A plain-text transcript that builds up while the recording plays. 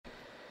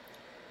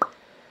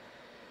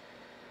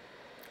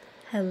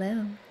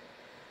Hello.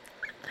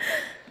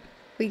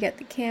 We got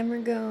the camera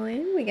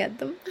going, we got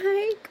the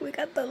mic, we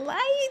got the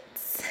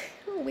lights,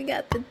 we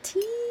got the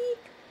tea,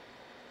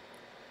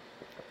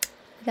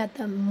 we got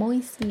the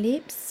moist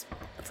lips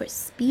for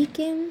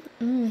speaking,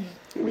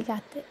 we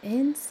got the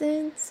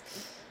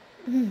incense.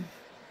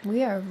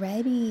 We are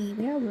ready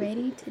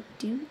to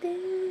do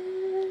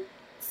this.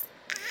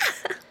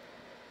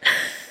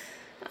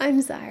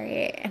 I'm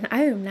sorry, and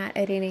I am not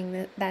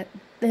editing that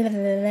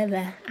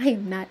I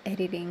am not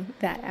editing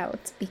that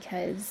out,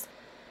 because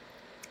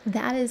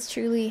that is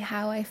truly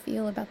how I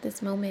feel about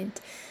this moment,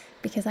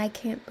 because I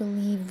can't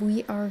believe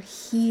we are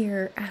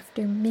here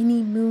after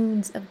many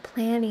moons of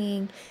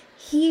planning,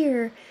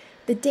 here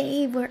the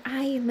day where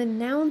I am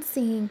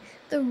announcing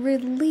the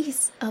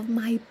release of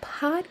my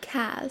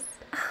podcast.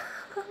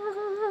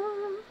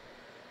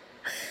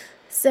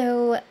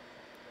 So,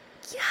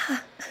 yeah,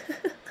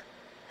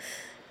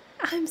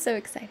 I'm so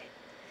excited.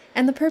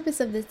 And the purpose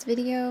of this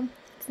video,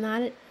 it's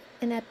not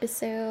an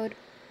episode,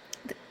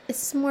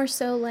 it's more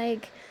so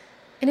like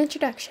an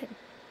introduction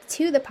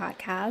to the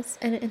podcast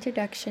and an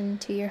introduction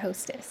to your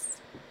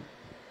hostess.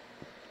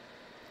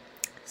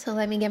 So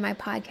let me get my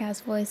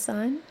podcast voice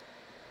on.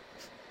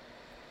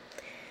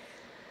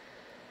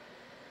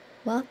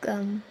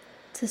 Welcome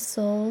to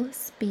Soul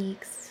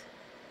Speaks.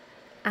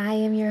 I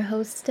am your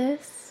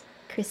hostess,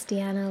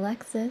 Christiana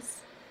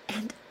Alexis,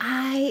 and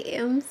I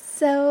am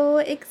so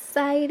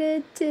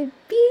excited to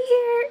be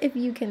here, if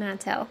you cannot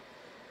tell.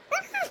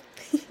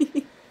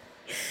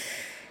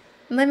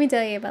 Let me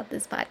tell you about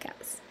this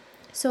podcast.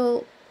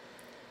 So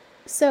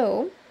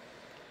Soul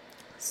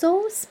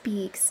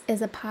Speaks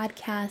is a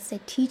podcast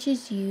that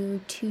teaches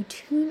you to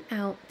tune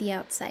out the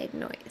outside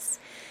noise.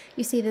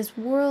 You see, this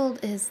world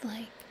is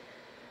like,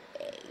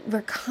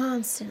 we're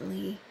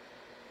constantly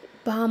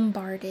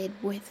bombarded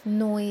with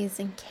noise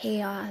and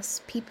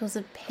chaos, people's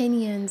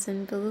opinions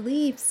and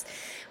beliefs.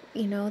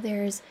 You know,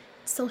 there's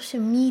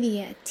social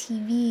media,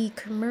 TV,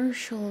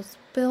 commercials,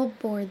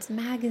 billboards,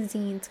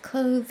 magazines,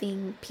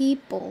 clothing,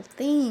 people,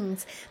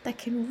 things that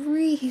can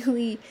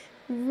really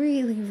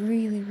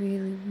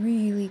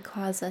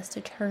cause us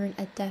to turn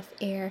a deaf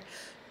ear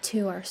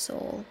to our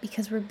soul,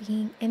 because we're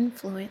being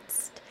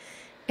influenced.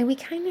 And we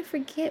kind of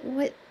forget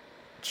what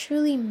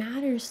truly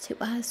matters to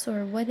us,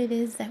 or what it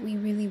is that we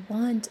really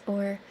want,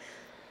 or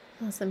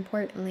most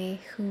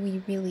importantly, who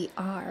we really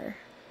are.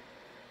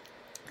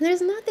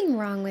 There's nothing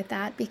wrong with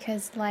that,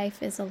 because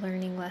life is a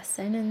learning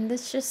lesson, and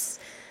that's just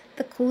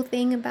the cool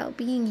thing about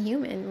being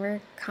human. We're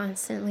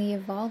constantly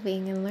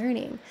evolving and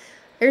learning.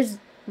 There's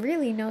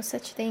really no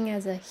such thing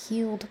as a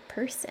healed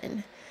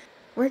person.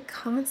 We're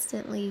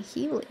constantly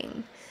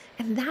healing,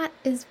 and that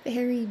is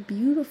very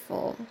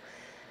beautiful.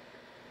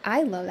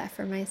 I love that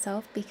for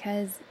myself,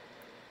 because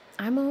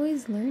I'm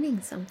always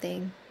learning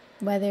something,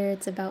 whether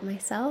it's about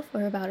myself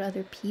or about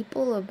other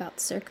people, about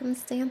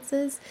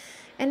circumstances,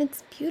 and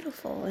it's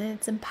beautiful and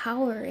it's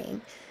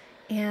empowering.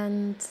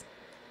 And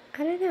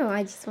I don't know,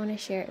 I just want to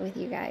share it with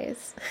you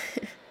guys.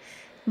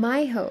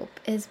 My hope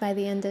is by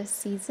the end of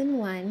season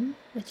 1,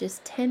 which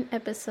is 10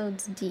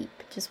 episodes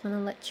deep, just want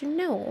to let you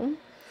know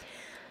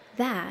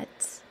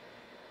that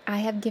I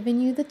have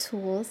given you the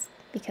tools,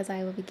 because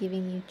I will be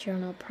giving you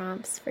journal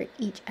prompts for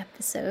each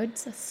episode,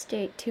 so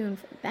stay tuned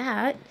for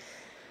that.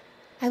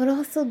 I would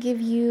also give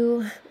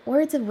you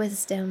words of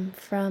wisdom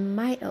from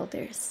my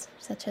elders,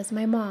 such as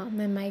my mom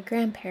and my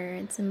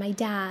grandparents and my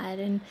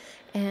dad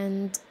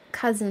and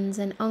cousins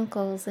and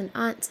uncles and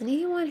aunts and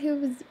anyone who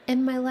was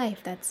in my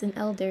life that's an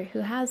elder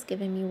who has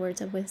given me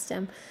words of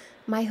wisdom.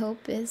 My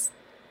hope is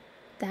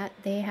that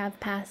they have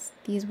passed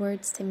these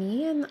words to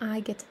me, and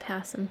I get to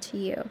pass them to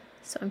you.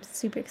 So I'm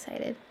super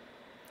excited.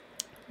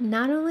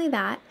 Not only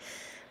that,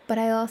 but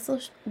I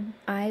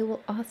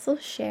will also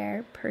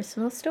share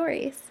personal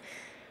stories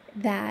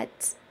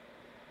that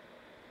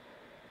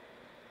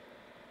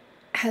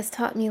has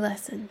taught me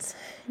lessons,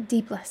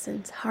 deep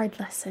lessons, hard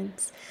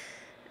lessons,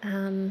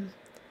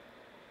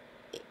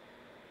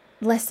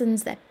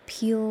 lessons that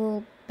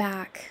peel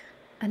back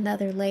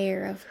another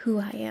layer of who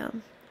I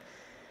am.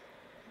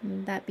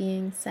 That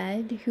being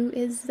said, who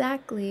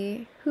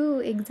exactly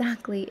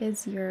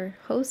is your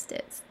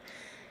hostess?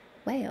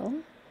 Well,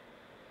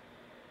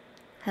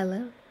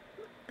 hello.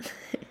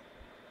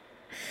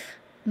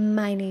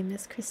 My name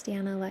is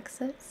Christiana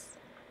Alexis.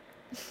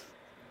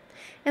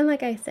 And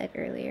like I said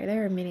earlier,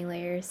 there are many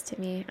layers to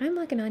me. I'm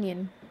like an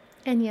onion.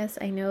 And yes,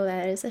 I know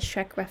that is a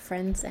Shrek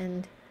reference,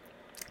 and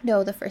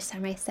no, the first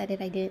time I said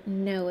it, I didn't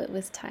know it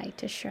was tied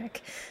to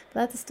Shrek. But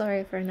that's a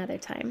story for another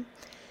time.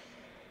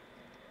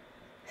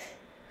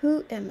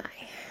 Who am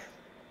I?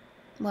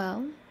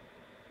 Well,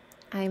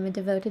 I am a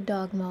devoted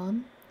dog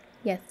mom.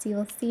 Yes, you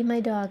will see my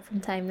dog from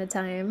time to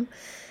time.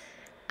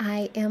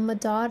 I am a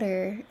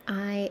daughter.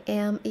 I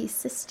am a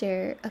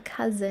sister, a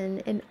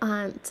cousin, an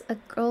aunt, a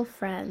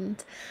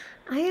girlfriend.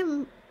 I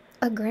am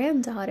a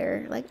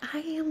granddaughter. Like, I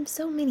am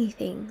so many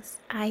things.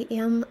 I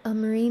am a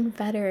Marine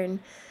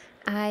veteran.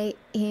 I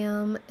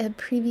am a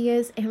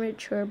previous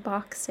amateur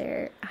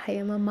boxer. I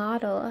am a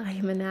model. I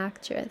am an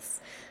actress.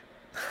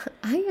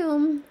 I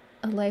am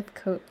a life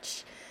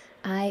coach.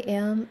 I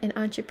am an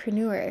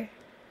entrepreneur.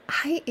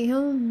 I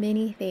am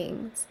many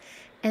things.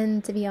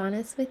 And to be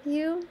honest with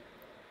you,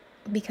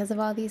 because of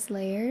all these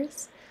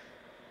layers,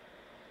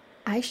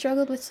 I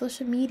struggled with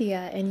social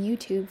media and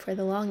YouTube for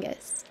the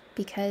longest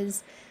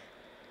because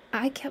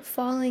I kept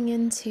falling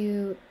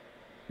into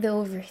the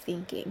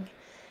overthinking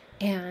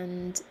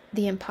and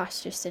the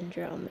imposter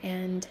syndrome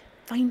and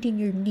finding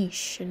your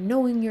niche and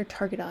knowing your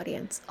target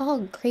audience. All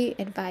great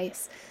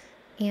advice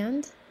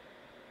and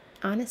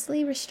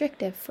honestly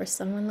restrictive for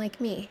someone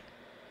like me.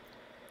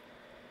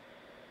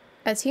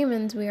 As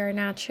humans, we are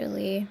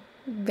naturally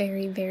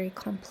very, very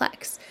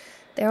complex.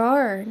 There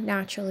are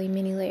naturally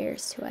many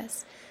layers to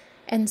us.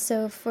 And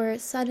so for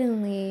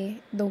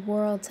suddenly the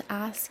world to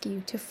ask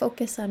you to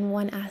focus on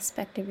one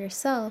aspect of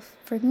yourself,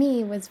 for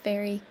me, was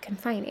very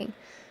confining.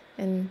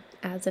 And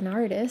as an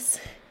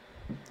artist,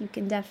 you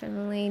can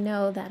definitely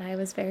know that I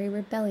was very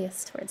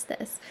rebellious towards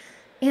this.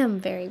 Am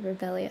very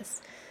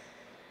rebellious.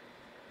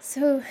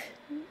 So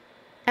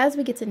as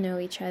we get to know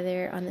each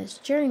other on this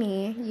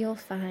journey, you'll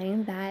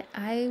find that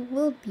I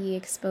will be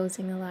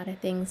exposing a lot of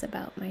things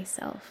about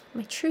myself,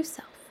 my true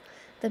self,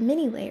 the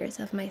many layers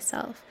of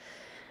myself.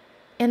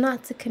 And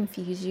not to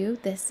confuse you,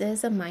 this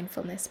is a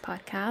mindfulness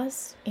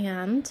podcast,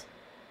 and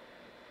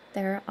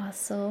there are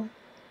also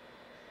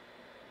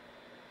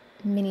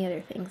many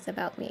other things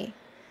about me.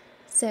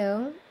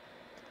 So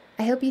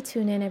I hope you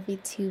tune in every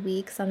 2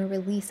 weeks on a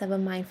release of a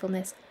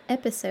mindfulness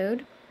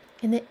episode.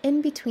 In the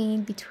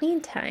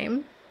between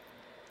time,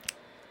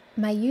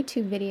 my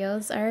YouTube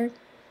videos are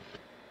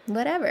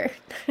whatever.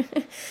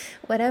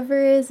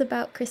 Whatever is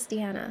about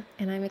Christiana,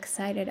 and I'm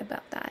excited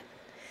about that.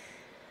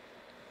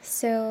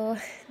 So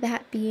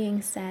that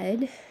being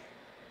said,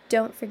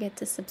 don't forget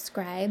to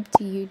subscribe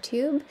to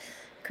YouTube,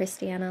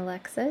 Christiana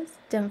Alexis.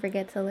 Don't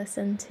forget to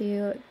listen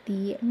to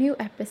the new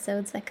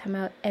episodes that come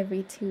out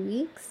every 2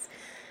 weeks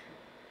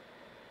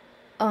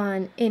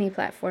on any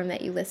platform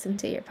that you listen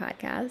to your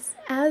podcast,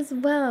 as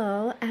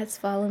well as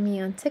follow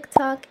me on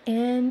TikTok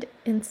and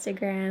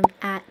Instagram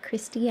at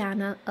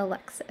Christiana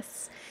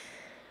Alexis.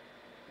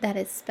 That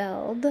is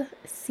spelled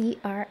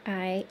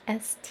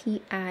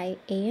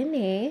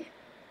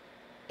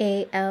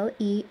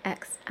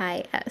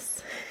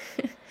CristianaAlexis.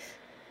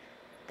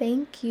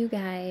 Thank you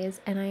guys,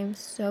 and I am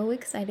so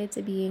excited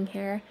to be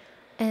here,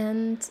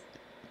 and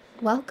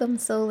welcome,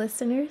 soul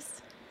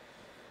listeners.